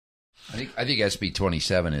benefits. I think SB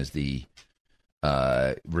 27 is the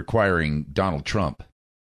requiring Donald Trump.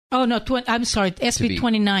 Oh, no, I'm sorry, SB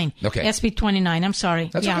 29. Okay. SB 29, I'm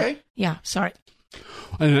sorry. That's okay. Yeah, sorry.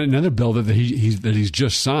 And another bill that he's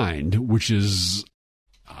just signed, which is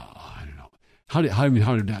I don't know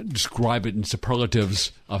how to describe it in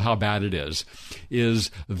superlatives of how bad it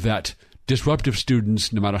is that disruptive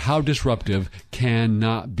students, no matter how disruptive,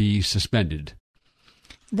 cannot be suspended.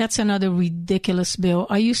 That's another ridiculous bill.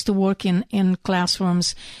 I used to work in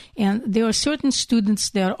classrooms, and there are certain students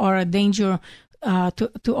that are a danger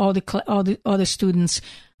to all the other students.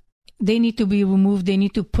 They need to be removed. They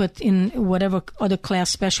need to put in whatever other class,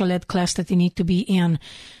 special ed class that they need to be in.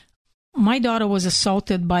 My daughter was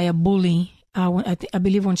assaulted by a bully, I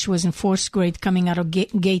believe when she was in 4th grade, coming out of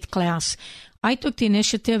GATE class. I took the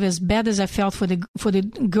initiative. As bad as I felt for the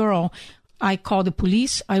girl, I called the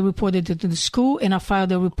police. I reported it to the school, and I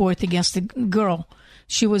filed a report against the girl.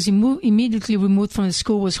 She was immediately removed from the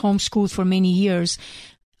school, was homeschooled for many years.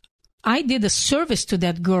 I did a service to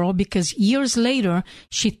that girl because years later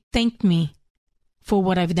she thanked me for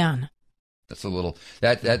what I've done. That's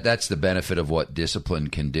that's the benefit of what discipline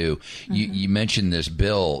can do. Mm-hmm. You mentioned this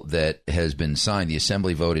bill that has been signed. The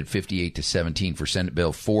Assembly voted 58-17 for Senate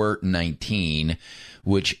Bill 419,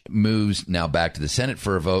 which moves now back to the Senate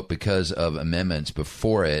for a vote because of amendments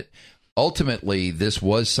before it. Ultimately, this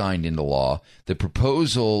was signed into law. The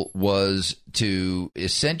proposal was to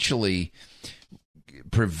essentially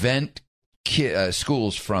prevent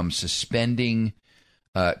schools from suspending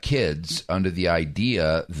kids under the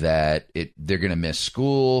idea that they're going to miss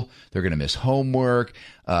school, they're going to miss homework.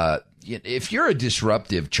 If you're a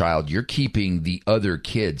disruptive child, you're keeping the other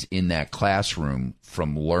kids in that classroom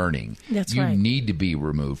from learning. That's right. You need to be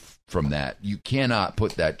removed from that. You cannot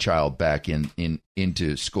put that child back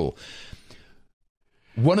into school.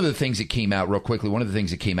 One of the things that came out, real quickly, of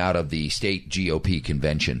the state GOP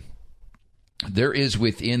convention, there is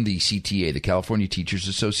within the CTA, the California Teachers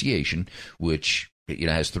Association, which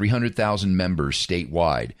has 300,000 members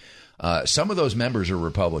statewide. Some of those members are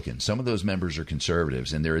Republicans. Some of those members are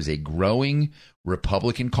conservatives. And there is a growing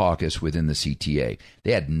Republican caucus within the CTA.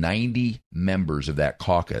 They had 90 members of that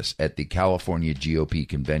caucus at the California GOP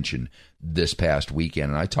convention this past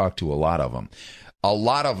weekend. And I talked to a lot of them. A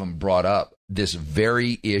lot of them brought up this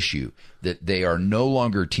very issue that they are no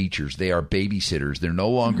longer teachers. They are babysitters. They're no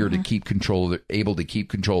longer able to keep control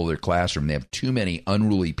of their classroom. They have too many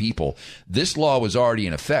unruly people. This law was already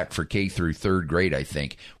in effect for K through 3rd grade, I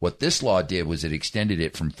think. What this law did was it extended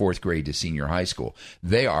it from 4th grade to senior high school.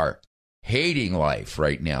 They are hating life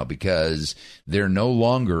right now because they're no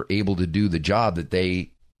longer able to do the job that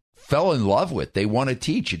they fell in love with. They want to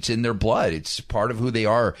teach. It's in their blood. It's part of who they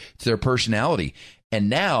are. It's their personality. And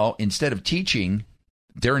now, instead of teaching,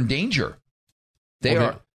 they're in danger. They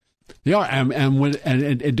are,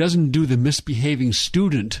 and it doesn't do the misbehaving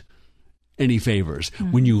student any favors.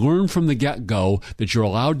 Mm-hmm. When you learn from the get-go that you're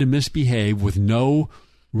allowed to misbehave with no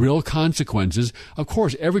real consequences, of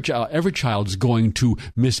course, every child's going to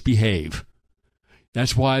misbehave.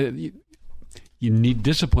 That's why you need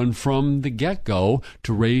discipline from the get-go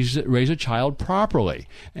to raise a child properly.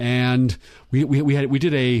 And we had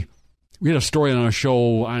a story on our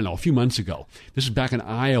show, I don't know, a few months ago. This is back in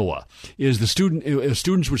Iowa.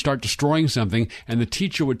 Students would start destroying something, and the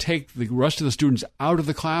teacher would take the rest of the students out of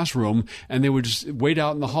the classroom, and they would just wait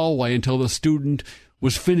out in the hallway until the student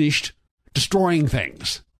was finished destroying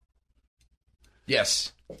things.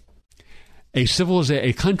 Yes. A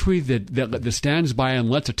country that stands by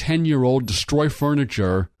and lets a 10-year-old destroy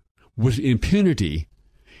furniture with impunity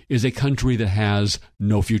is a country that has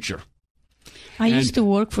no future. I used to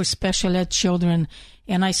work for special ed children,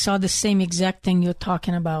 and I saw the same exact thing you're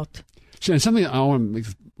talking about. So, and something I want to make,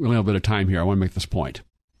 we only have a bit of time here. I want to make this point.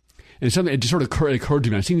 And something, it just sort of occurred to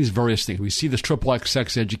me. I've seen these various things. We see this XXX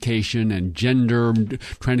sex education and gender,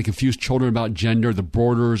 trying to confuse children about gender. The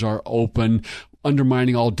borders are open,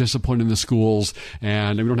 undermining all discipline in the schools,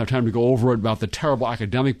 and we don't have time to go over it about the terrible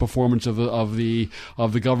academic performance of the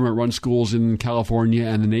government-run schools in California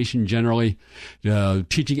and the nation generally,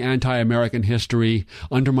 teaching anti-American history,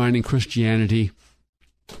 undermining Christianity.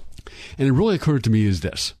 And it really occurred to me is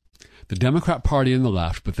this. The Democrat Party and the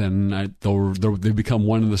left, but then they become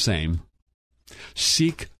one and the same,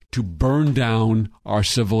 seek to burn down our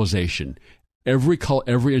civilization, every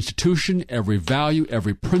institution, every value,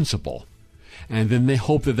 every principle. And then they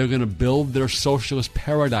hope that they're going to build their socialist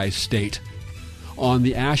paradise state on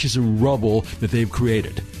the ashes and rubble that they've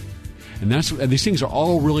created. And these things are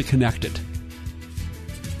all really connected.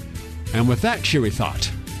 And with that cheery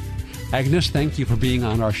thought, Agnes, thank you for being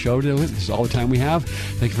on our show today. This is all the time we have.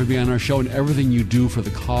 Thank you for being on our show and everything you do for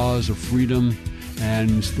the cause of freedom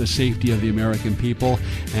and the safety of the American people.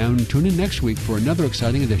 And tune in next week for another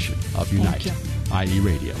exciting edition of Unite, IE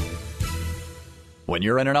Radio. When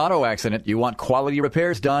you're in an auto accident, you want quality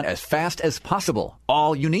repairs done as fast as possible.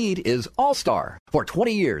 All you need is All-Star. For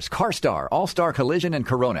 20 years, CarStar, All-Star Collision, and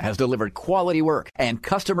Corona has delivered quality work and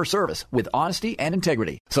customer service with honesty and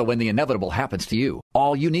integrity. So when the inevitable happens to you,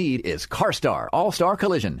 all you need is CarStar, All-Star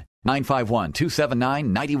Collision.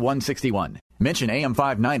 951-279-9161. Mention AM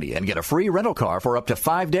 590 and get a free rental car for up to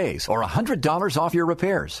 5 days or $100 off your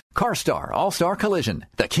repairs. CarStar All-Star Collision,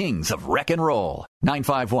 the kings of wreck and roll.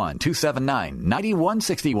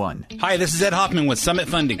 951-279-9161. Hi, this is Ed Hoffman with Summit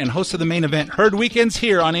Funding and host of the main event, Heard Weekends,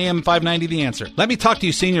 here on AM 590 The Answer. Let me talk to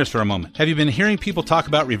you seniors for a moment. Have you been hearing people talk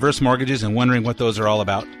about reverse mortgages and wondering what those are all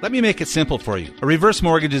about? Let me make it simple for you. A reverse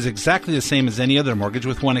mortgage is exactly the same as any other mortgage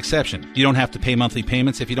with one exception. You don't have to pay monthly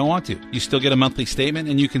payments if you don't want to. You still get a monthly statement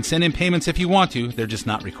and you can send in payments if you want to. They're just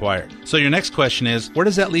not required. So your next question is, where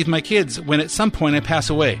does that leave my kids when at some point I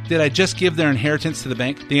pass away? Did I just give their inheritance to the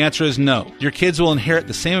bank? The answer is no. Your kids will inherit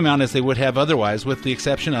the same amount as they would have otherwise, with the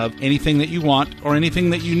exception of anything that you want or anything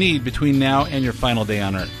that you need between now and your final day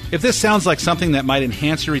on Earth. If this sounds like something that might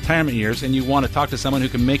enhance your retirement years and you want to talk to someone who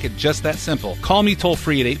can make it just that simple, call me toll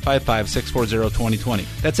free at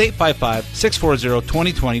 855-640-2020. That's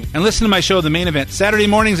 855-640-2020. And listen to my show, The Main Event, Saturday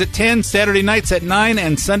mornings at 10, Saturday nights at 9,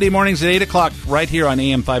 and Sunday mornings at 8 o'clock, right here on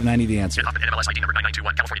AM 590 The Answer. NMLS ID number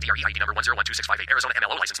 9921, California DRE ID number 1012658, Arizona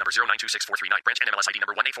MLO license number 0926439, branch NMLS ID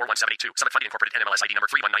number 1841782, Summit Funding Incorporated NMLS ID number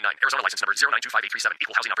 3199, Arizona license number 0925837,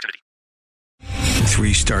 equal housing opportunity.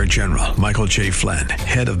 3-star General Michael J. Flynn,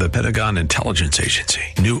 head of the Pentagon Intelligence Agency,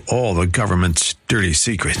 knew all the government's dirty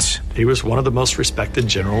secrets. He was one of the most respected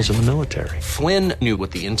generals in the military. Flynn knew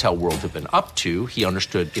what the intel world had been up to. He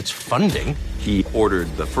understood its funding. He ordered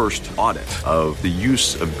the first audit of the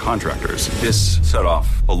use of contractors. This set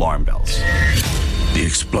off alarm bells. The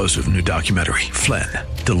explosive new documentary, Flynn,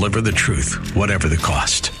 Deliver the Truth, Whatever the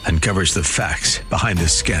Cost, uncovers the facts behind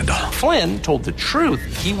this scandal. Flynn told the truth.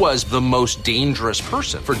 He was the most dangerous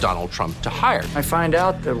person for Donald Trump to hire. I find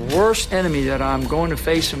out the worst enemy that I'm going to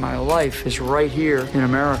face in my life is right here in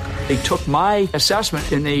America. They took my assessment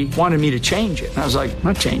and they wanted me to change it. And I was like, I'm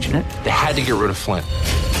not changing it. They had to get rid of Flynn.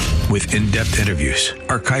 With in-depth interviews,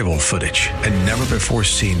 archival footage, and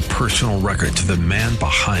never-before-seen personal records of the man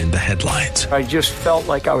behind the headlines. I just felt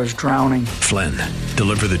like I was drowning. Flynn,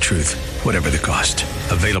 Deliver the Truth, Whatever the Cost.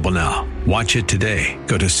 Available now. Watch it today.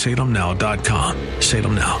 Go to salemnow.com.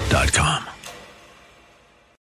 salemnow.com.